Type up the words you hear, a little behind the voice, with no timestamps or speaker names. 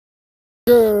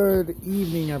Good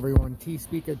evening, everyone.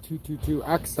 T-Speaker 222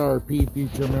 XRP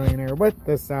Future Millionaire with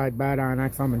the side bet on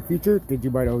XM and Future. Did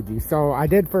you bite OG? So I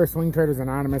did for Swing Traders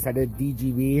Anonymous. I did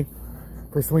DGB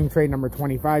for swing trade number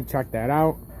 25. Check that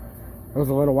out. It was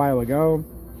a little while ago.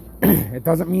 It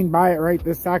doesn't mean buy it right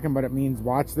this second, but it means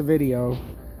watch the video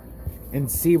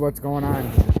and see what's going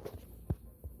on here.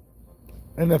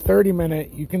 In the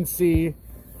 30-minute, you can see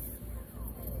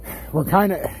we're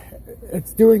kind of...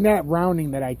 It's doing that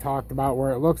rounding that I talked about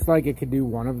where it looks like it could do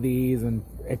one of these and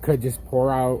it could just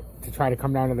pour out to try to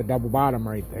come down to the double bottom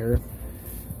right there.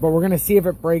 But we're going to see if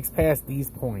it breaks past these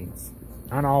points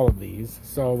on all of these.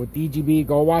 So with DGB,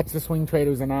 go watch the Swing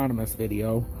Traders Anonymous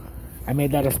video. I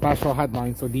made that a special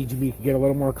headline so DGB can get a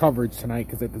little more coverage tonight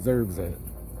because it deserves it.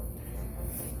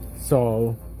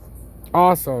 So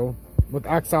also with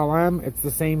XLM, it's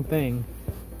the same thing.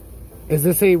 Is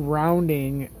this a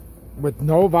rounding with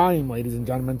no volume, ladies and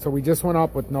gentlemen? So we just went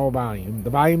up with no volume. The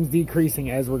volume's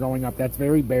decreasing as we're going up. That's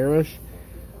very bearish,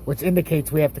 which indicates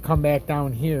we have to come back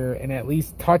down here and at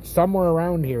least touch somewhere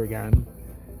around here again.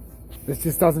 This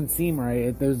just doesn't seem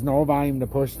right. There's no volume to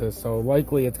push this, so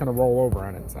likely it's going to roll over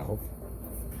on itself.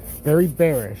 Very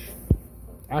bearish.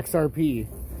 XRP,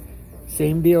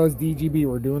 same deal as DGB.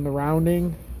 We're doing the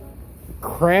rounding.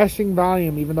 Crashing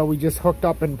volume, even though we just hooked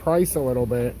up in price a little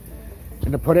bit.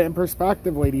 And to put it in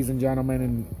perspective, ladies and gentlemen,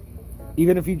 and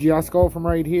even if you just go from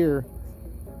right here,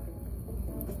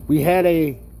 we had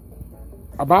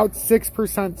about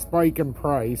 6% spike in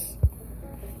price,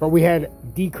 but we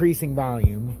had decreasing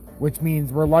volume, which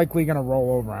means we're likely going to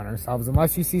roll over on ourselves.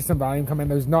 Unless you see some volume come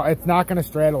in, it's not going to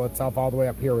straddle itself all the way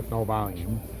up here with no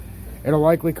volume. It'll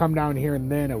likely come down here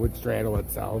and then it would straddle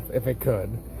itself if it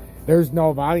could. There's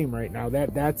no volume right now.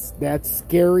 That's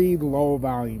scary low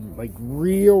volume. Like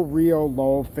real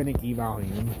low finicky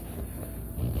volume.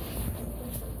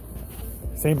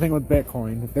 Same thing with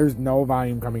Bitcoin. There's no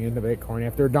volume coming into Bitcoin.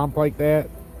 After a dump like that,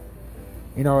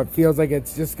 you know, it feels like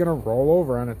it's just going to roll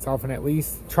over on itself and at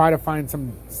least try to find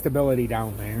some stability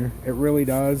down there. It really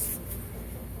does.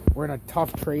 We're in a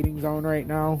tough trading zone right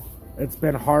now. It's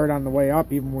been hard on the way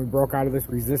up, even when we broke out of this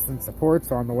resistance support.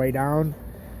 So on the way down,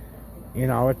 you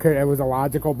know, it was a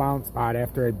logical bounce spot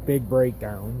after a big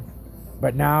breakdown.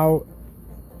 But now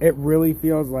it really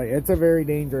feels like it's a very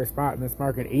dangerous spot in this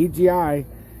market. AGI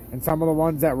and some of the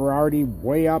ones that were already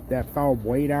way up that fell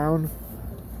way down.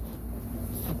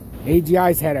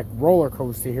 AGI's had a roller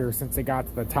coaster here since it got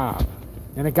to the top.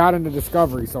 And it got into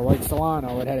discovery. So like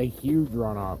Solano, it had a huge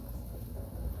run up.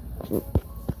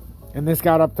 And this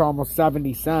got up to almost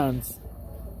 70 cents.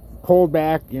 Pulled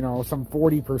back, you know, some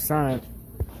 40%.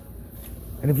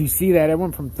 And if you see that, it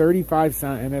went from 35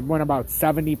 cents and it went about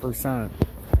 70%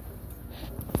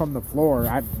 from the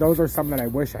floor. Those are some that I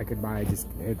wish I could buy.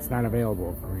 It's not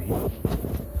available for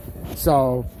me.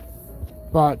 So,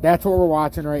 but that's what we're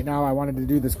watching right now. I wanted to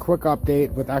do this quick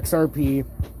update with XRP.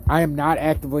 I am not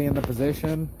actively in the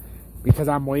position because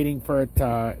I'm waiting for it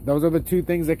to, those are the two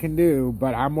things it can do,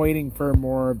 but I'm waiting for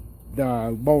more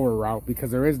the lower route because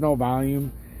there is no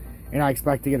volume and I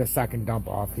expect to get a second dump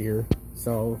off here.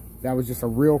 So that was just a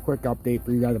real quick update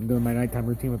for you guys. I'm doing my nighttime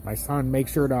routine with my son. Make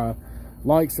sure to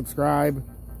like, subscribe,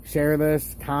 share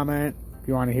this, comment if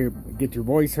you want to get your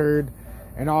voice heard,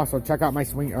 and also check out my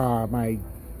my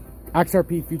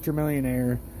XRP Future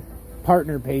Millionaire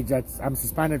partner page. I'm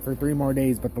suspended for 3 more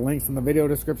days, but the link's in the video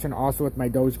description. Also with my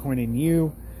Dogecoin and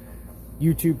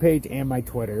YouTube page and my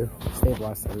Twitter. Stay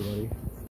blessed, everybody.